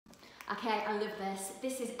Okay, I love this.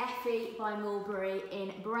 This is Effie by Mulberry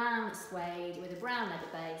in brown suede with a brown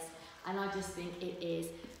leather base, and I just think it is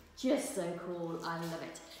just so cool. I love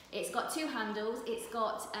it. It's got two handles. It's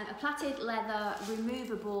got a plaited leather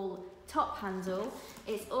removable top handle.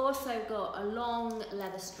 It's also got a long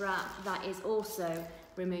leather strap that is also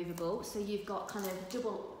removable, so you've got kind of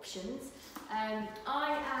double options. I am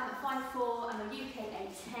 5'4", I'm a UK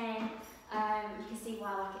 8'10". You can see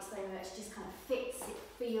why I like it so much. It just kind of fits, it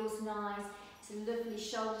feels nice. It's a lovely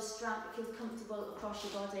shoulder strap, it feels comfortable across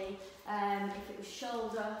your body. If it was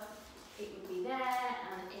shoulder, it would be there,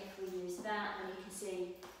 and if we use that, then you can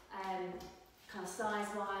see kind of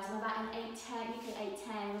size-wise, I'm about an 8'10", UK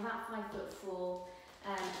 8'10", I'm about 5'4".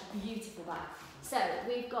 Beautiful bag. So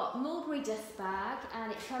we've got Mulberry dust bag,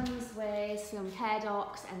 and it comes with some care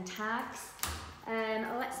docs and tags.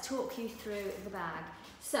 Let's talk you through the bag.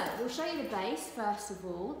 So we'll show you the base first of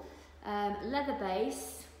all. Leather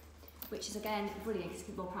base, which is again brilliant because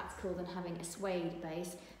it's more practical than having a suede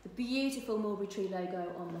base. The beautiful mulberry tree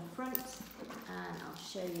logo on the front, and I'll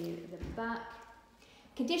show you the back.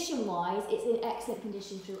 Condition wise, it's in excellent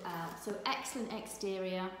condition throughout. So excellent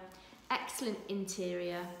exterior, excellent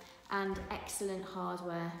interior, and excellent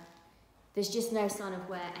hardware. There's just no sign of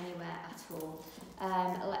wear anywhere at all.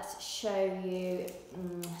 Let's show you,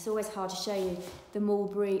 it's always hard to show you the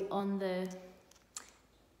mulberry on the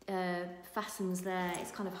fastens there.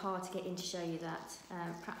 It's kind of hard to get in to show you that.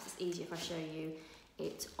 Perhaps it's easier if I show you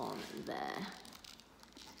it on there.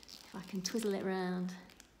 If I can twizzle it around.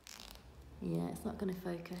 Yeah, it's not going to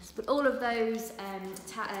focus. But all of those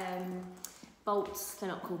bolts, they're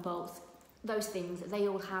not called bolts, those things, they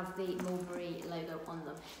all have the Mulberry logo on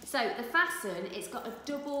them. So the fasten, it's got a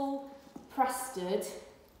double breasted,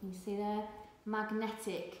 you see there,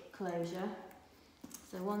 magnetic closure.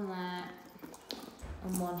 So one there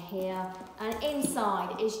and one here. And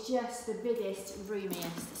inside is just the biggest,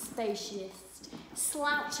 roomiest, spaciest,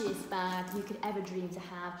 slouchiest bag you could ever dream to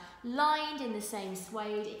have. Lined in the same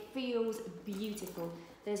suede, it feels beautiful.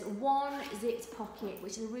 There's one zipped pocket,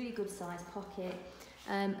 which is a really good size pocket.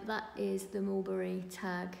 That is the Mulberry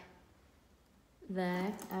tag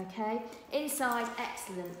there, okay. Inside,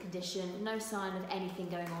 excellent condition, no sign of anything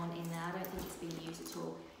going on in there. I don't think it's been used at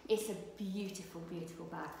all. It's a beautiful, beautiful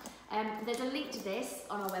bag. There's a link to this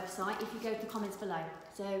on our website if you go to the comments below.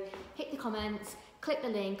 So hit the comments, click the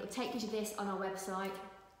link, it'll take you to this on our website.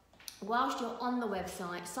 Whilst you're on the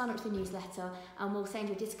website, sign up to the newsletter and we'll send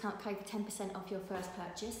you a discount code for 10% off your first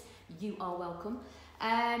purchase. You are welcome.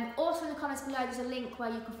 Also in the comments below there's a link where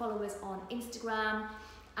you can follow us on Instagram,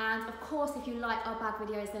 and of course if you like our bag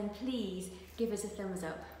videos then please give us a thumbs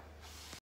up.